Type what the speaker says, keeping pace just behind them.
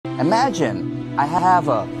Imagine I have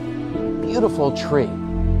a beautiful tree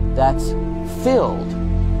that's filled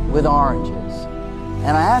with oranges.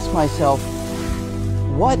 And I ask myself,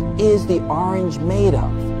 what is the orange made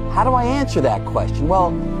of? How do I answer that question? Well,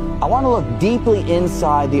 I want to look deeply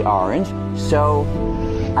inside the orange, so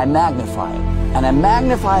I magnify it. And I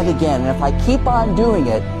magnify it again, and if I keep on doing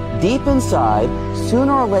it, deep inside,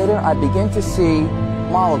 sooner or later I begin to see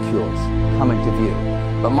molecules come into view.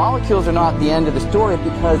 But molecules are not the end of the story,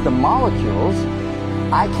 because the molecules,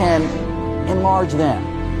 I can enlarge them.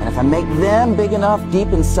 And if I make them big enough deep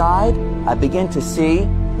inside, I begin to see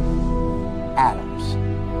atoms.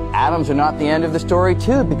 Atoms are not the end of the story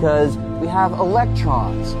too, because we have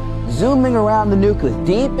electrons zooming around the nucleus.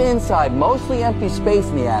 Deep inside, mostly empty space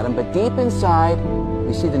in the atom, but deep inside,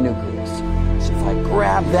 we see the nucleus. So if I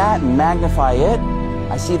grab that and magnify it,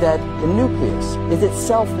 I see that the nucleus is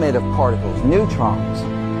itself made of particles, neutrons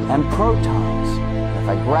and protons. If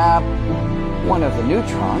I grab one of the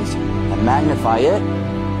neutrons and magnify it,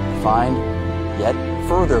 I find yet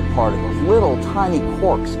further particles, little tiny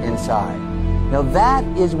quarks inside. Now that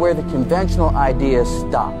is where the conventional ideas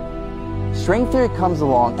stop. String theory comes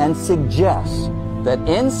along and suggests that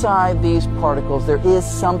inside these particles there is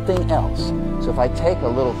something else. So if I take a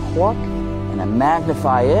little quark and I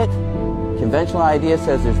magnify it, conventional idea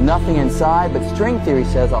says there's nothing inside, but string theory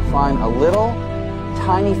says I'll find a little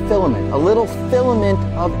tiny filament, a little filament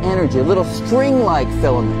of energy, a little string-like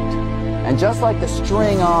filament. And just like the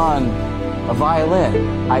string on a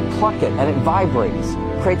violin, I pluck it and it vibrates,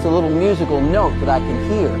 creates a little musical note that I can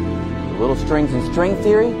hear. The little strings in string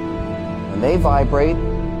theory, when they vibrate,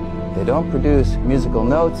 they don't produce musical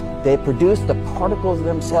notes, they produce the particles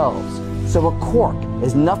themselves. So a quark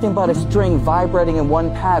is nothing but a string vibrating in one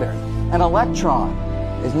pattern. An electron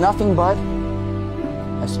is nothing but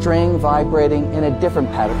a string vibrating in a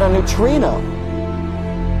different pattern. A neutrino,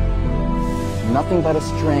 nothing but a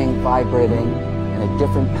string vibrating in a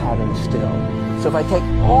different pattern still. So if I take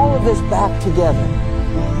all of this back together,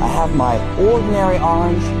 I have my ordinary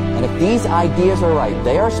orange, and if these ideas are right,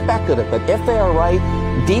 they are speculative, but if they are right,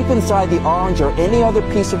 deep inside the orange or any other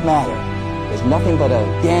piece of matter is nothing but a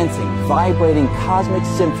dancing, vibrating cosmic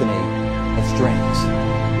symphony of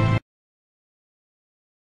strings.